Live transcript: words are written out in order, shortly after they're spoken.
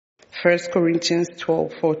1 Corinthians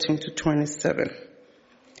 12:14-27.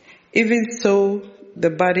 Even so, the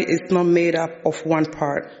body is not made up of one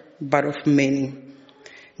part, but of many.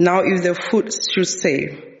 Now if the foot should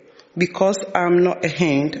say, because I am not a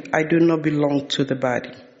hand, I do not belong to the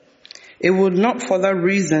body, it would not for that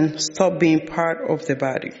reason stop being part of the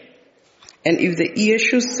body. And if the ear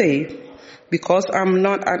should say, because I am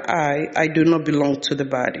not an eye, I do not belong to the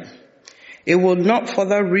body, it will not for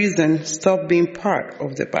that reason stop being part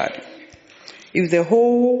of the body. If the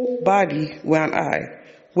whole body were an eye,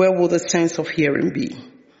 where would the sense of hearing be?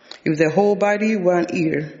 If the whole body were an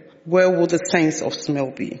ear, where would the sense of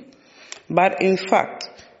smell be? But in fact,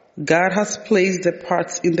 God has placed the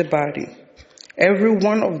parts in the body, every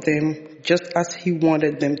one of them just as he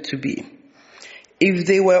wanted them to be. If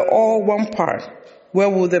they were all one part, where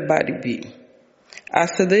would the body be?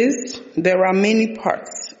 As it is, there are many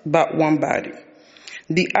parts, but one body.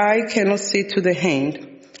 The eye cannot say to the hand,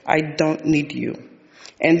 I don't need you.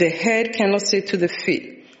 And the head cannot say to the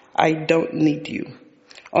feet, I don't need you.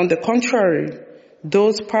 On the contrary,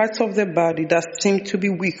 those parts of the body that seem to be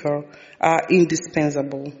weaker are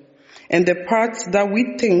indispensable. And the parts that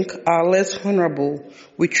we think are less honorable,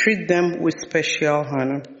 we treat them with special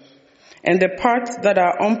honor. And the parts that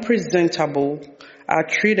are unpresentable are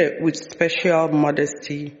treated with special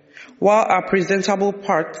modesty, while our presentable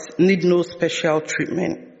parts need no special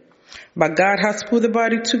treatment. But God has put the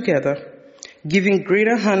body together, giving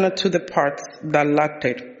greater honor to the parts that lacked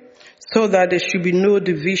it, so that there should be no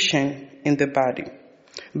division in the body,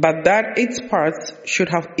 but that its parts should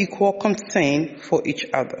have equal concern for each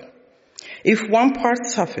other. If one part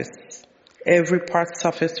suffers, every part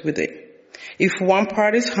suffers with it. If one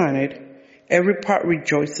part is honored, every part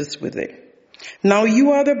rejoices with it. Now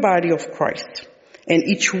you are the body of Christ, and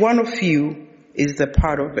each one of you is the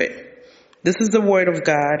part of it. This is the word of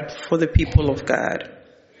God for the people of God.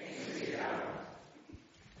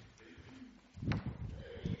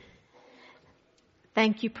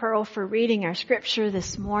 Thank you, Pearl, for reading our scripture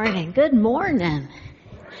this morning. Good morning.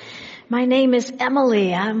 My name is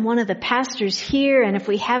Emily. I'm one of the pastors here, and if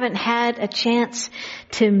we haven't had a chance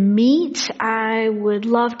to meet, I would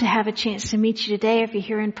love to have a chance to meet you today. If you're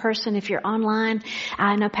here in person, if you're online,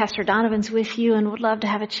 I know Pastor Donovan's with you and would love to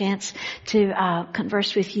have a chance to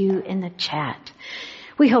converse with you in the chat.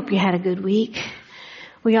 We hope you had a good week.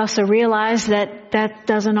 We also realize that that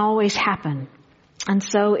doesn't always happen. And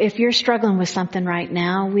so if you're struggling with something right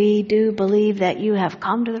now, we do believe that you have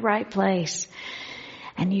come to the right place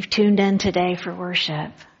and you've tuned in today for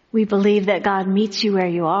worship. We believe that God meets you where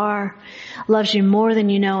you are, loves you more than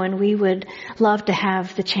you know, and we would love to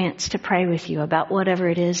have the chance to pray with you about whatever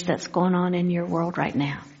it is that's going on in your world right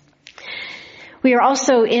now. We are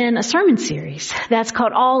also in a sermon series that's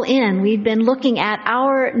called All In. We've been looking at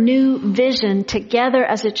our new vision together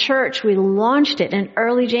as a church. We launched it in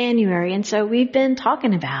early January, and so we've been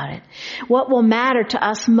talking about it. What will matter to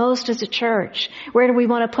us most as a church? Where do we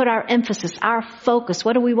want to put our emphasis, our focus?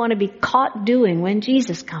 What do we want to be caught doing when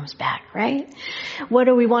Jesus comes back, right? What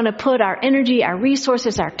do we want to put our energy, our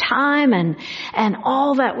resources, our time, and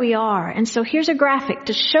all that we are? And so here's a graphic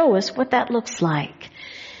to show us what that looks like.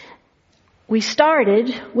 We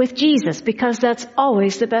started with Jesus because that's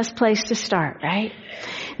always the best place to start, right?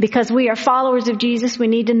 Because we are followers of Jesus, we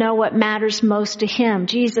need to know what matters most to Him.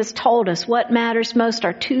 Jesus told us what matters most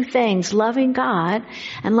are two things, loving God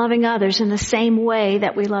and loving others in the same way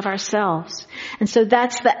that we love ourselves. And so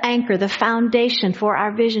that's the anchor, the foundation for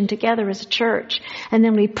our vision together as a church. And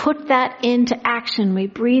then we put that into action. We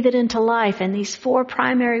breathe it into life in these four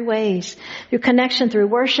primary ways. Through connection, through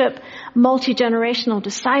worship, multi-generational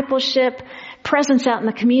discipleship, presence out in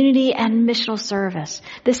the community, and missional service.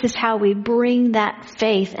 This is how we bring that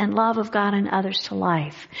faith and love of God and others to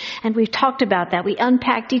life. And we've talked about that. We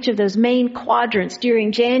unpacked each of those main quadrants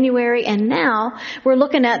during January, and now we're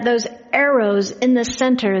looking at those arrows in the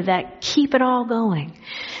center that keep it all going.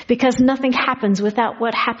 Because nothing happens without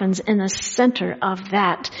what happens in the center of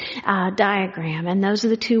that diagram. And those are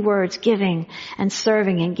the two words, giving and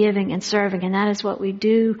serving, and giving and serving. And that is what we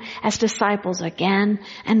do as disciples again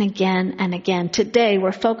and again and again. Today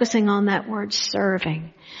we're focusing on that word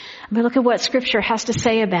serving. We look at what Scripture has to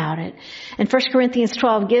say about it. And 1 Corinthians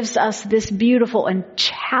 12 gives us this beautiful and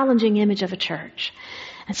challenging image of a church.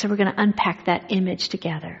 And so we're going to unpack that image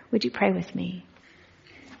together. Would you pray with me?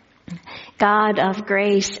 God of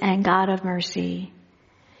grace and God of mercy,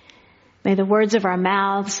 may the words of our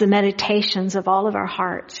mouths, the meditations of all of our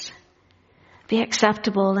hearts be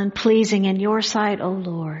acceptable and pleasing in your sight, O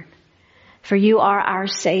Lord. For you are our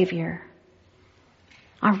Savior,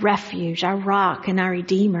 our refuge, our rock, and our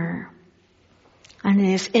Redeemer. And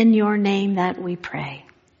it is in your name that we pray.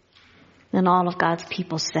 And all of God's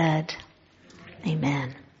people said,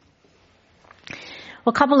 amen.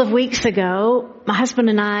 Well, a couple of weeks ago, my husband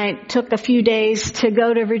and I took a few days to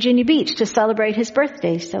go to Virginia Beach to celebrate his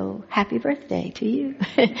birthday. So happy birthday to you.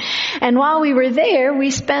 And while we were there, we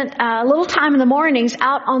spent a little time in the mornings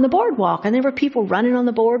out on the boardwalk. And there were people running on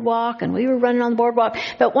the boardwalk and we were running on the boardwalk.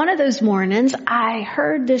 But one of those mornings, I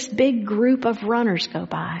heard this big group of runners go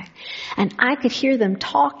by. And I could hear them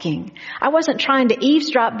talking. I wasn't trying to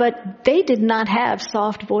eavesdrop, but they did not have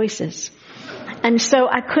soft voices. And so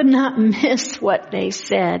I could not miss what they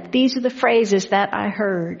said. These are the phrases that I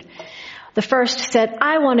heard. The first said,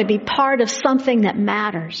 I want to be part of something that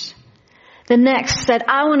matters. The next said,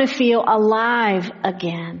 I want to feel alive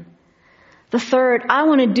again. The third, I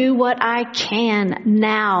want to do what I can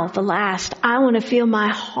now. The last, I want to feel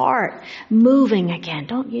my heart moving again.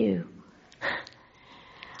 Don't you?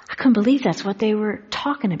 I couldn't believe that's what they were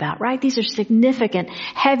talking about, right? These are significant,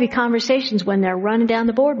 heavy conversations when they're running down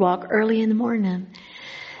the boardwalk early in the morning.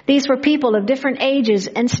 These were people of different ages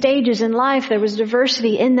and stages in life. There was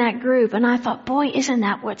diversity in that group. And I thought, boy, isn't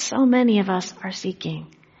that what so many of us are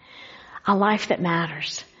seeking? A life that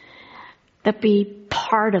matters. That be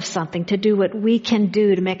part of something, to do what we can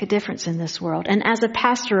do to make a difference in this world. And as a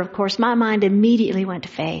pastor, of course, my mind immediately went to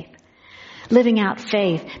faith. Living out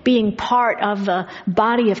faith, being part of the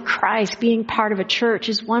body of Christ, being part of a church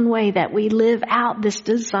is one way that we live out this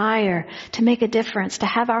desire to make a difference, to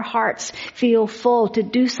have our hearts feel full, to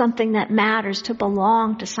do something that matters, to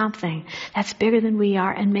belong to something that's bigger than we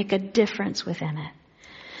are and make a difference within it.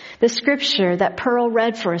 The scripture that Pearl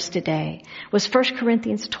read for us today was 1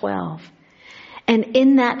 Corinthians 12. And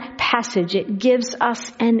in that passage, it gives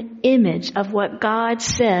us an image of what God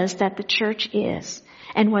says that the church is.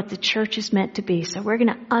 And what the church is meant to be. So we're going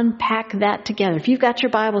to unpack that together. If you've got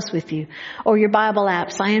your Bibles with you or your Bible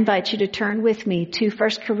apps, I invite you to turn with me to 1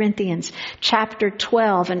 Corinthians chapter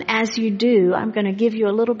 12. And as you do, I'm going to give you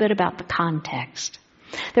a little bit about the context.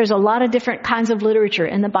 There's a lot of different kinds of literature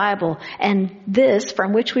in the Bible. And this,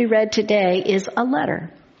 from which we read today, is a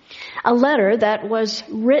letter. A letter that was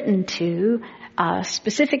written to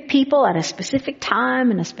specific people at a specific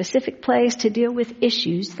time in a specific place to deal with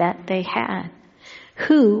issues that they had.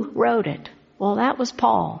 Who wrote it? Well, that was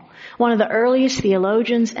Paul, one of the earliest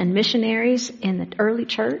theologians and missionaries in the early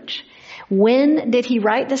church. When did he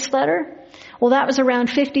write this letter? Well, that was around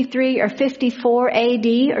 53 or 54 AD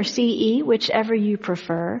or CE, whichever you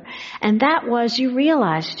prefer. And that was, you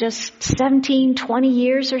realize, just 17, 20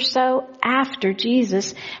 years or so after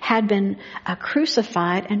Jesus had been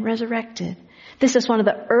crucified and resurrected. This is one of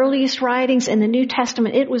the earliest writings in the New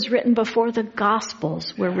Testament. It was written before the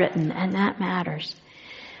Gospels were written, and that matters.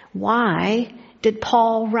 Why did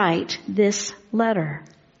Paul write this letter?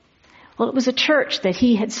 Well, it was a church that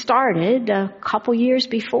he had started a couple years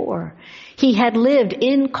before. He had lived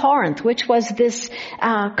in Corinth, which was this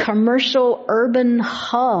commercial urban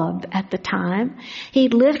hub at the time.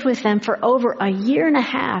 He'd lived with them for over a year and a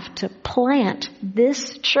half to plant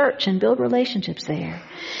this church and build relationships there.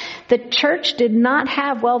 The church did not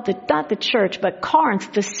have, not the church, but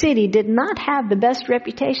Corinth, the city, did not have the best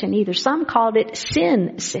reputation either. Some called it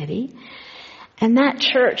Sin City. And that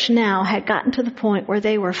church now had gotten to the point where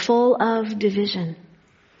they were full of division,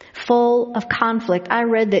 full of conflict. I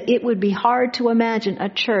read that it would be hard to imagine a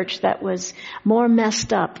church that was more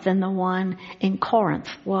messed up than the one in Corinth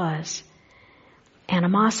was.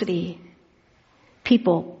 Animosity,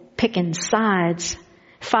 people picking sides,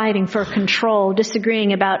 fighting for control,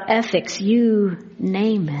 disagreeing about ethics, you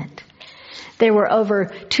name it. There were over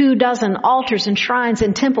 24 altars and shrines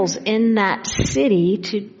and temples in that city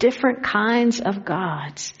to different kinds of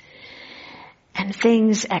gods. And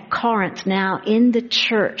things at Corinth now in the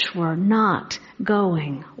church were not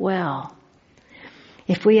going well.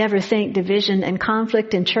 If we ever think division and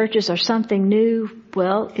conflict in churches are something new,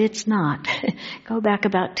 well, it's not. Go back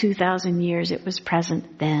about 2,000 years, it was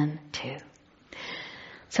present then too.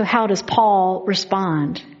 So how does Paul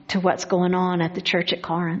respond to what's going on at the church at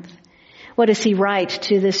Corinth? What does he write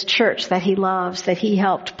to this church that he loves, that he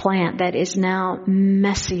helped plant, that is now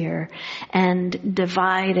messier and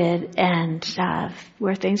divided and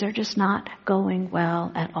where things are just not going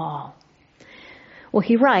well at all? Well,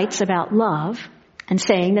 he writes about love and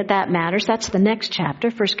saying that matters. That's the next chapter,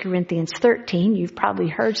 1 Corinthians 13. You've probably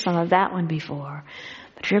heard some of that one before.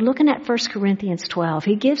 But if you're looking at 1 Corinthians 12,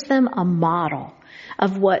 he gives them a model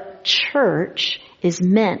of what church is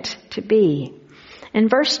meant to be. In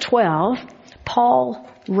verse 12, Paul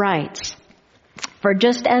writes, "For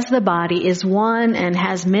just as the body is one and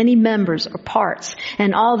has many members or parts,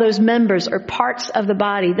 and all those members or parts of the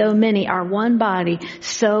body, though many, are one body,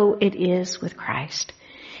 so it is with Christ.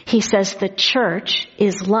 He says the church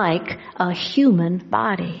is like a human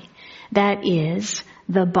body. That is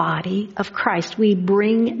the body of Christ. We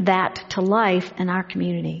bring that to life in our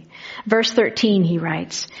community. Verse 13, he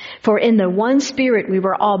writes, "For in the one Spirit we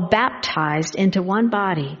were all baptized into one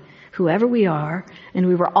body, whoever we are, and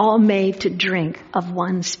we were all made to drink of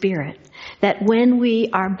one Spirit." That when we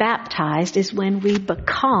are baptized is when we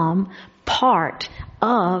become part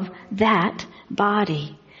of that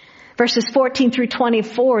body. Verses 14 through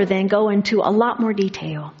 24 then go into a lot more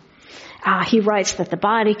detail. He writes that the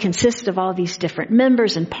body consists of all these different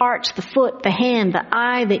members and parts: the foot, the hand, the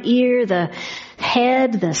eye, the ear, the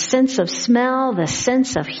head, the sense of smell, the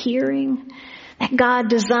sense of hearing. That God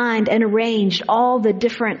designed and arranged all the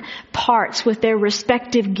different parts with their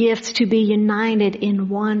respective gifts to be united in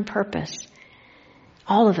one purpose.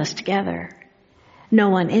 All of us together. No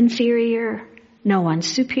one inferior, no one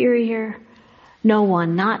superior, no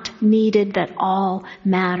one not needed, that all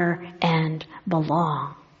matter and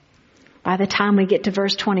belong. By the time we get to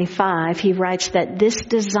verse 25, he writes that this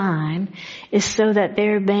design is so that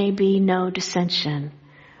there may be no dissension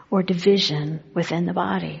or division within the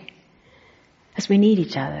body. Because we need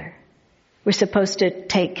each other. We're supposed to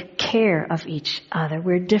take care of each other.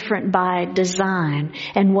 We're different by design.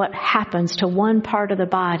 And what happens to one part of the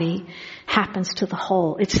body happens to the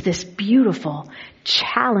whole. It's this beautiful,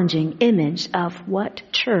 challenging image of what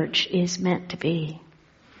church is meant to be.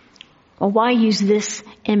 Well, why use this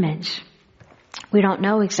image? We don't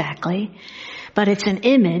know exactly, but it's an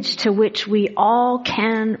image to which we all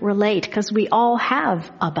can relate, because we all have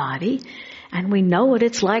a body and we know what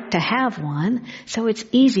it's like to have one, so it's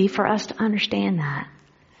easy for us to understand that.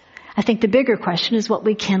 I think the bigger question is what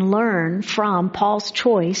we can learn from Paul's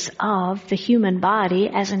choice of the human body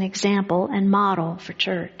as an example and model for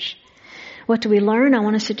church. What do we learn? I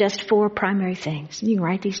want to suggest 4 primary things. You can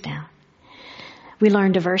write these down. We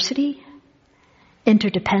learn diversity,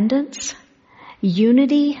 interdependence,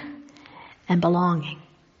 unity, and belonging.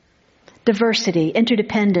 Diversity,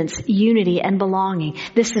 interdependence, unity, and belonging.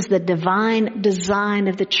 This is the divine design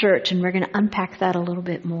of the church, and we're going to unpack that a little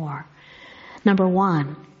bit more. Number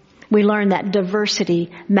 1, we learn that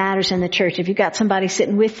diversity matters in the church. If you've got somebody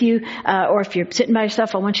sitting with you, or if you're sitting by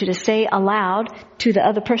yourself, I want you to say aloud to the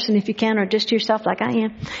other person if you can, or just to yourself like I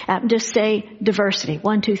am. Just say diversity.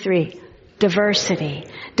 1, 2, 3. Diversity.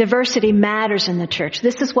 Diversity matters in the church.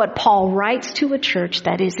 This is what Paul writes to a church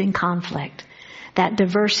that is in conflict. That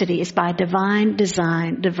diversity is by divine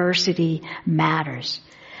design. Diversity matters.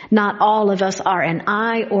 Not all of us are an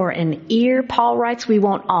eye or an ear, Paul writes. We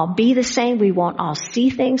won't all be the same. We won't all see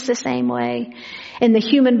things the same way. In the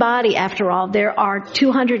human body, after all, there are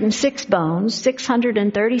 206 bones,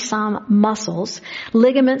 630 some muscles,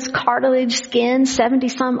 ligaments, cartilage, skin, 70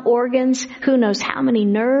 some organs, who knows how many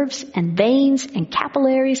nerves and veins and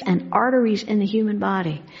capillaries and arteries in the human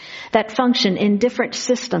body that function in different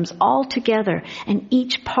systems all together, and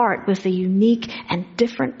each part with a unique and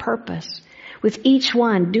different purpose, with each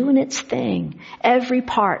one doing its thing, every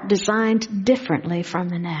part designed differently from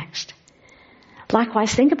the next.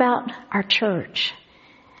 Likewise, think about our church.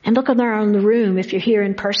 And look around the room if you're here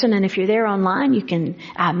in person, and if you're there online, you can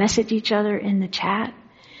message each other in the chat.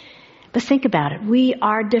 But think about it. We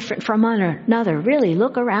are different from one another. Really,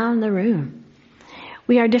 look around the room.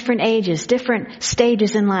 We are different ages, different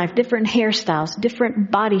stages in life, different hairstyles,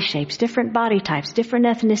 different body shapes, different body types, different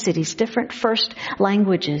ethnicities, different first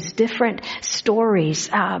languages, different stories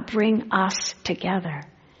bring us together.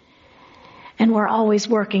 And we're always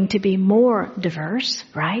working to be more diverse,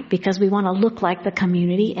 right? Because we want to look like the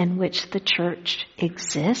community in which the church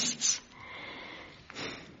exists.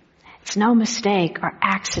 It's no mistake or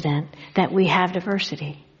accident that we have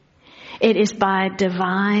diversity. It is by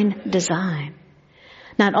divine design.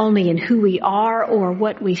 Not only in who we are or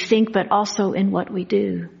what we think, but also in what we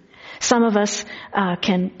do. Some of us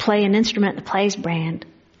can play an instrument that plays band,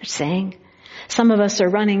 or sing. Some of us are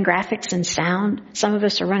running graphics and sound. Some of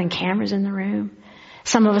us are running cameras in the room.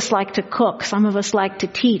 Some of us like to cook. Some of us like to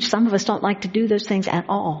teach. Some of us don't like to do those things at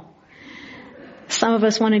all. Some of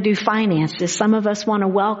us want to do finances. Some of us want to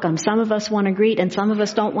welcome. Some of us want to greet. And some of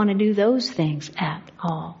us don't want to do those things at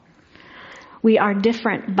all. We are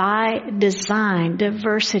different by design.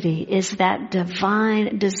 Diversity is that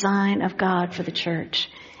divine design of God for the church,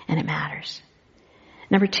 and it matters.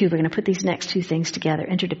 Number 2, we're going to put these next 2 things together: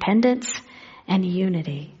 interdependence and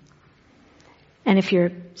unity. And if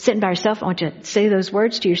you're sitting by yourself, I want you to say those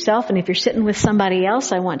words to yourself. And if you're sitting with somebody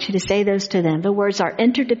else, I want you to say those to them. The words are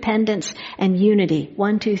interdependence and unity.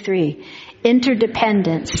 1, 2, 3.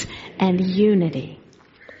 Interdependence and unity.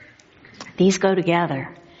 These go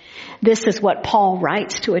together. This is what Paul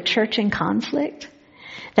writes to a church in conflict.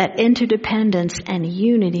 that interdependence and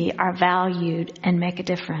unity are valued and make a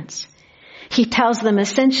difference. He tells them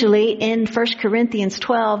essentially in 1 Corinthians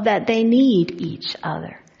 12 that they need each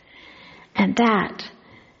other. And that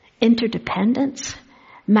interdependence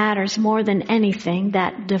matters more than anything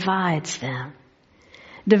that divides them.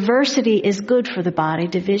 Diversity is good for the body,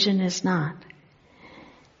 division is not.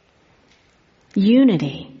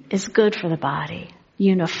 Unity is good for the body.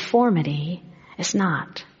 Uniformity is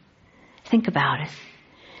not. Think about it.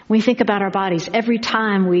 When we think about our bodies, every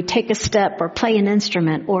time we take a step or play an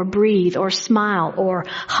instrument or breathe or smile or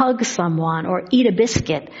hug someone or eat a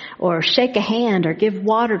biscuit or shake a hand or give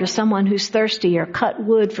water to someone who's thirsty or cut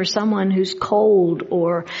wood for someone who's cold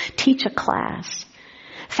or teach a class,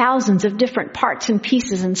 thousands of different parts and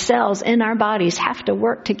pieces and cells in our bodies have to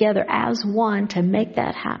work together as one to make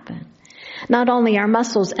that happen. Not only our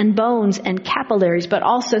muscles and bones and capillaries, but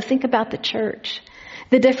also think about the church.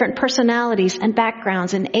 The different personalities and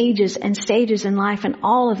backgrounds and ages and stages in life and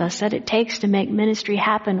all of us that it takes to make ministry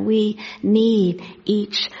happen. We need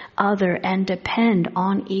each other and depend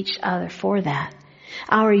on each other for that.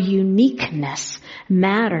 Our uniqueness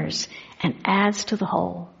matters and adds to the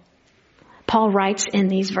whole. Paul writes in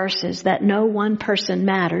these verses that no one person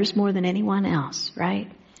matters more than anyone else,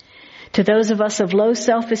 right? To those of us of low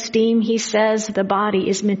self-esteem, he says the body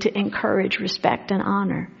is meant to encourage respect and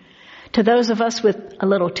honor. To those of us with a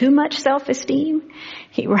little too much self-esteem,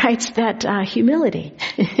 he writes that humility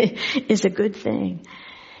is a good thing.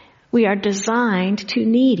 We are designed to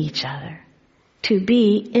need each other, to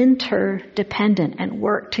be interdependent and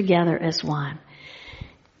work together as one.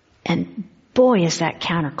 And boy, is that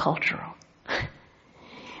countercultural.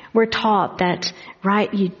 We're taught that,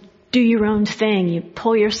 right, you do your own thing, you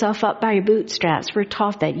pull yourself up by your bootstraps. We're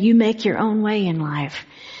taught that you make your own way in life.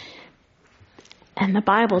 And the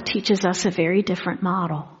Bible teaches us a very different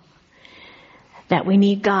model. That we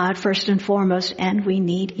need God first and foremost, and we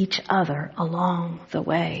need each other along the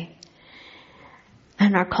way.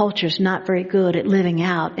 And our culture's not very good at living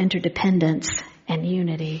out interdependence and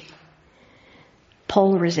unity.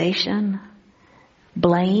 Polarization,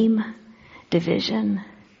 blame, division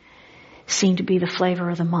seem to be the flavor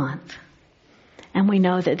of the month. And we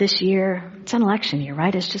know that this year, it's an election year,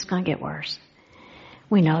 right? It's just going to get worse.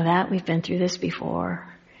 We know that. We've been through this before.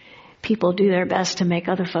 People do their best to make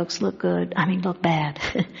other folks look good. Look bad.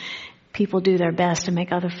 People do their best to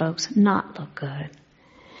make other folks not look good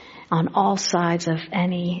on all sides of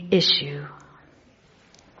any issue.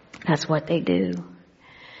 That's what they do.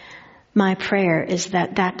 My prayer is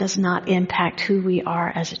that that does not impact who we are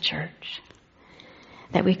as a church.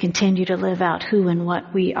 That we continue to live out who and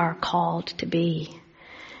what we are called to be.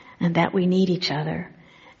 And that we need each other.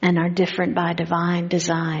 And are different by divine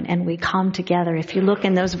design. And we come together. If you look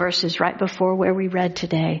in those verses right before where we read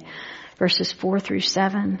today, verses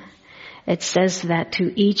 4-7, it says that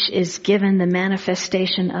to each is given the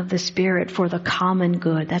manifestation of the Spirit for the common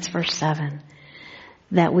good. That's verse 7.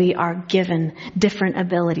 That we are given different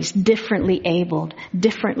abilities, differently abled,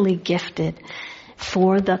 differently gifted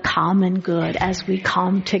for the common good as we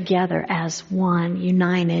come together as one,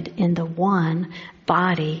 united in the one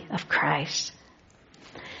body of Christ.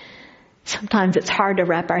 Sometimes it's hard to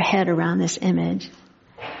wrap our head around this image.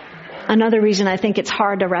 Another reason I think it's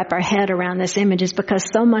hard to wrap our head around this image is because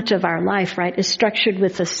so much of our life, right, is structured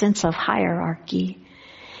with a sense of hierarchy.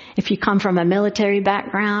 If you come from a military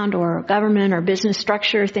background or government or business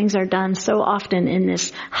structure, things are done so often in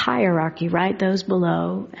this hierarchy, right? Those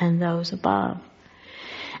below and those above.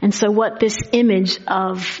 And so what this image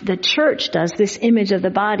of the church does, this image of the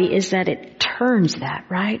body, is that it turns that,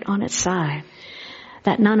 right, on its side.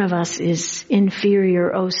 That none of us is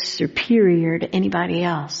inferior or superior to anybody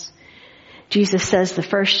else. Jesus says the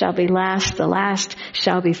first shall be last, the last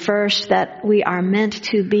shall be first, that we are meant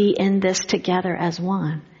to be in this together as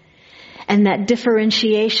one. And that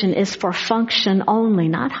differentiation is for function only,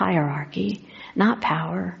 not hierarchy, not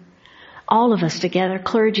power. All of us together,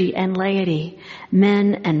 clergy and laity,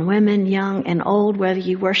 men and women, young and old, whether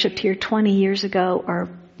you worshiped here 20 years ago or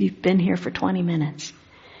you've been here for 20 minutes.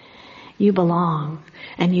 You belong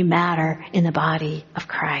and you matter in the body of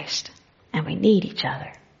Christ. And we need each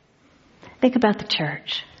other. Think about the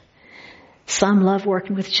church. Some love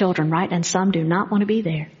working with children, right? And some do not want to be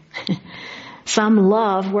there. Some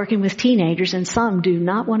love working with teenagers and some do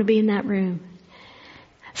not want to be in that room.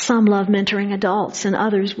 Some love mentoring adults and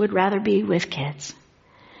others would rather be with kids.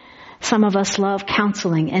 Some of us love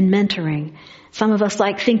counseling and mentoring. Some of us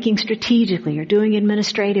like thinking strategically or doing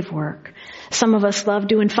administrative work. Some of us love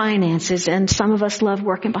doing finances, and some of us love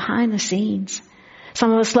working behind the scenes.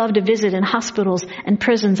 Some of us love to visit in hospitals and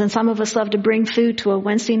prisons, and some of us love to bring food to a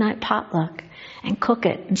Wednesday night potluck. and cook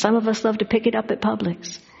it. And some of us love to pick it up at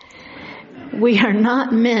Publix. We are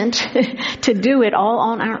not meant to do it all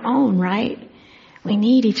on our own, right? We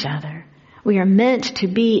need each other. We are meant to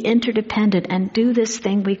be interdependent and do this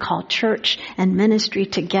thing we call church and ministry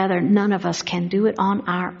together. None of us can do it on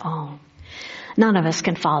our own. None of us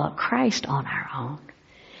can follow Christ on our own.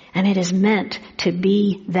 And it is meant to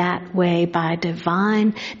be that way by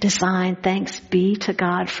divine design. Thanks be to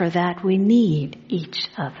God for that. We need each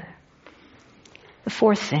other. The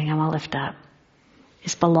fourth thing I want to lift up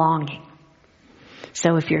is belonging.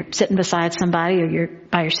 So if you're sitting beside somebody or you're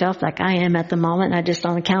by yourself like I am at the moment, I just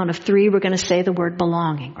on the count of 3, we're going to say the word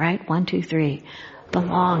belonging, right? 1, 2, 3.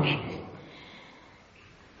 Belonging.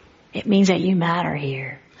 It means that you matter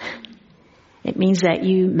here. It means that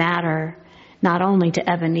you matter not only to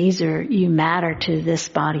Ebenezer, you matter to this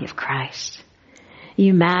body of Christ.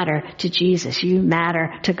 You matter to Jesus. You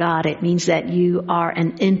matter to God. It means that you are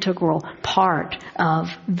an integral part of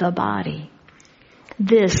the body.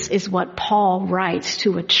 This is what Paul writes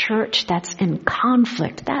to a church that's in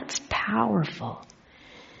conflict. That's powerful.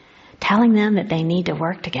 Telling them that they need to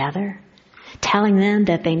work together. Telling them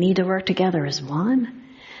that they need to work together as one.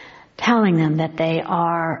 Telling them that they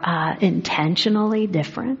are intentionally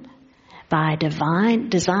different by divine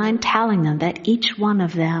design. Telling them that each one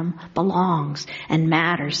of them belongs and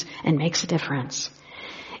matters and makes a difference.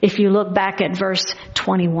 If you look back at verse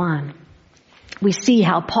 21, we see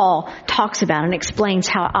how Paul talks about and explains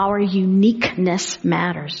how our uniqueness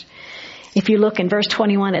matters. If you look in verse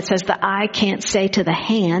 21, it says, the eye can't say to the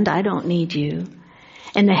hand, I don't need you.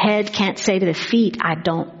 And the head can't say to the feet, I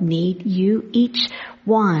don't need you. Each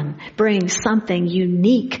one brings something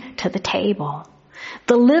unique to the table.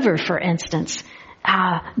 The liver, for instance,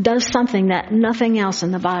 does something that nothing else in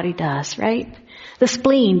the body does, right? The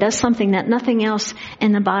spleen does something that nothing else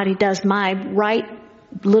in the body does. My right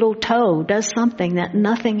little toe does something that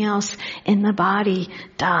nothing else in the body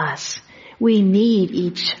does. We need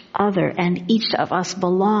each other, and each of us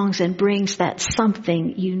belongs and brings that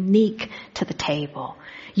something unique to the table.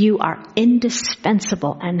 You are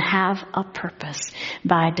indispensable and have a purpose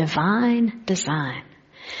by divine design.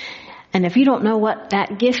 And if you don't know what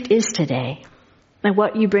that gift is today and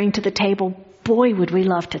what you bring to the table, boy, would we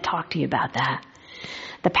love to talk to you about that.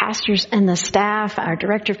 The pastors and the staff, our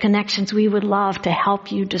director of connections, we would love to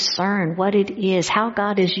help you discern what it is, how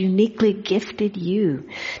God has uniquely gifted you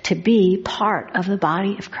to be part of the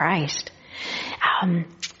body of Christ.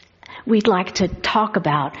 We'd like to talk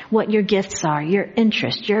about what your gifts are, your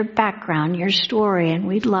interest, your background, your story, and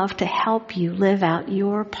we'd love to help you live out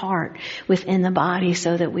your part within the body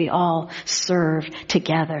so that we all serve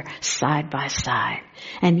together side by side.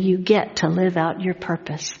 And you get to live out your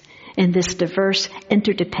purpose in this diverse,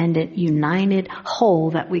 interdependent, united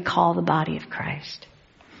whole that we call the body of Christ.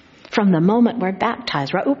 From the moment we're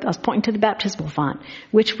baptized, right? I was pointing to the baptismal font,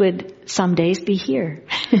 which would some days be here.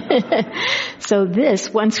 So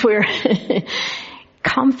once we're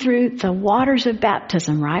come through the waters of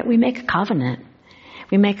baptism, right? We make a covenant.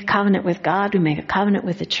 We make a covenant with God, we make a covenant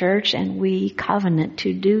with the church, and we covenant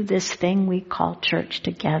to do this thing we call church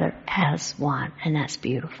together as one. And that's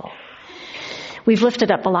beautiful. We've lifted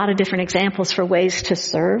up a lot of different examples for ways to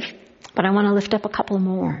serve, but I want to lift up a couple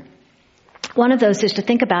more. One of those is to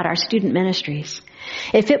think about our student ministries.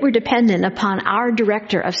 If it were dependent upon our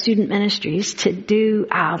director of student ministries to do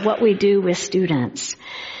what we do with students,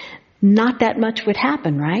 not that much would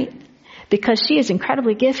happen, right? Because she is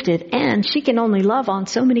incredibly gifted and she can only love on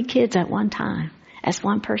so many kids at one time as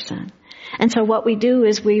one person. And so what we do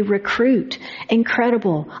is we recruit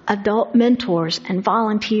incredible adult mentors and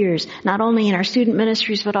volunteers, not only in our student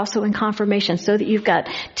ministries, but also in confirmation, so that you've got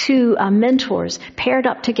 2 mentors paired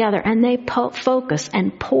up together and they focus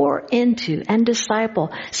and pour into and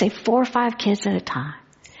disciple, say 4 or 5 kids at a time.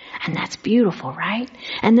 And that's beautiful, right?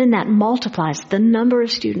 And then that multiplies the number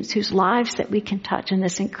of students whose lives that we can touch in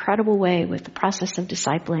this incredible way with the process of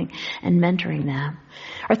discipling and mentoring them.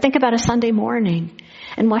 Or think about a Sunday morning.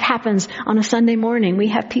 And what happens on a Sunday morning? We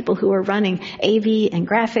have people who are running AV and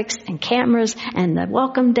graphics and cameras and the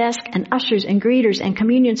welcome desk and ushers and greeters and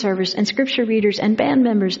communion servers and scripture readers and band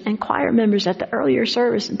members and choir members at the earlier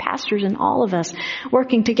service and pastors and all of us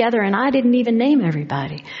working together. And I didn't even name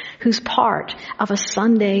everybody who's part of a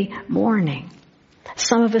Sunday morning.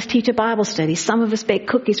 Some of us teach a Bible study. Some of us bake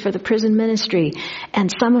cookies for the prison ministry. And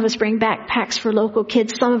some of us bring backpacks for local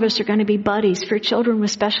kids. Some of us are going to be buddies for children with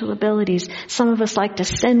special abilities. Some of us like to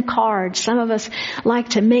send cards. Some of us like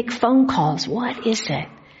to make phone calls. What is it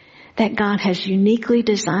that God has uniquely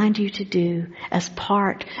designed you to do as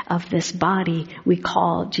part of this body we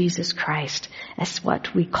call Jesus Christ, as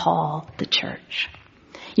what we call the church?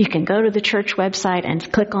 You can go to the church website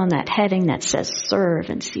and click on that heading that says serve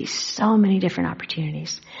and see so many different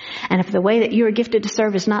opportunities. And if the way that you are gifted to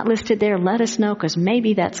serve is not listed there, let us know, because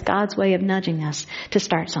maybe that's God's way of nudging us to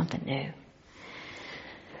start something new.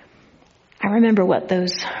 I remember what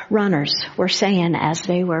those runners were saying as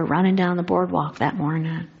they were running down the boardwalk that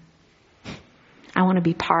morning. I want to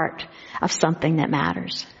be part of something that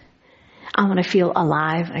matters. I want to feel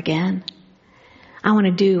alive again. I want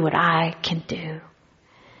to do what I can do.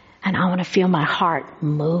 And I want to feel my heart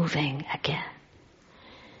moving again.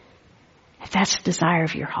 If that's the desire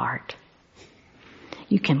of your heart,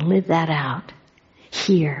 you can live that out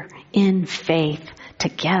here in faith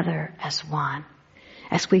together as one,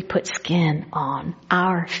 as we put skin on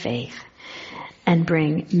our faith and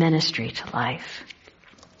bring ministry to life.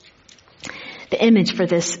 The image for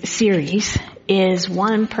this series is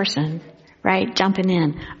one person, right, jumping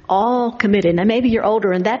in, all committed. Now maybe you're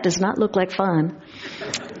older and that does not look like fun.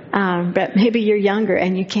 But maybe you're younger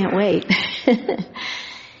and you can't wait.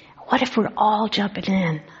 What if we're all jumping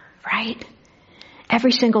in, right?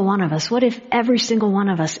 Every single one of us. What if every single one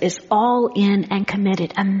of us is all in and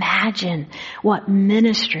committed? Imagine what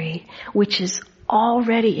ministry, which is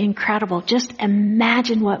already incredible. Just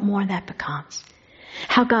imagine what more that becomes.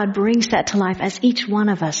 How God brings that to life as each one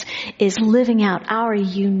of us is living out our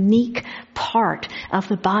unique part of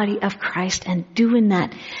the body of Christ and doing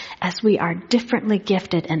that as we are differently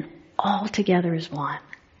gifted and all together as one.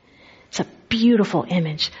 It's a beautiful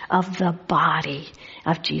image of the body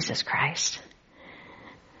of Jesus Christ.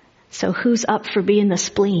 So who's up for being the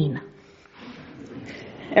spleen?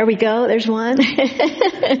 There we go. There's one.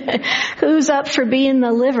 Who's up for being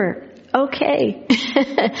the liver? Okay.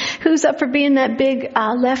 Who's up for being that big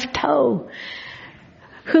left toe?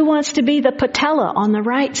 Who wants to be the patella on the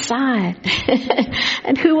right side?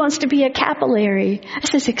 And who wants to be a capillary?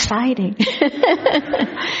 This is exciting.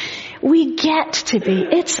 We get to be.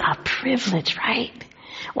 It's a privilege, right?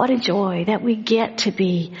 What a joy that we get to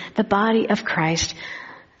be the body of Christ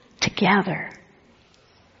together,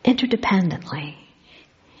 interdependently,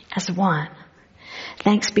 as one.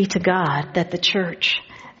 Thanks be to God that the church,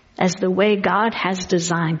 as the way God has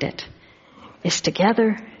designed it, is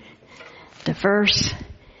together, diverse,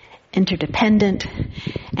 interdependent,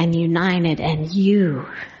 and united. And you,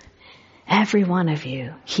 every one of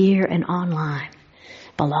you, here and online,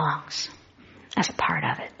 belongs as a part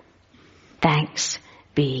of it. Thanks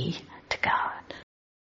be to God.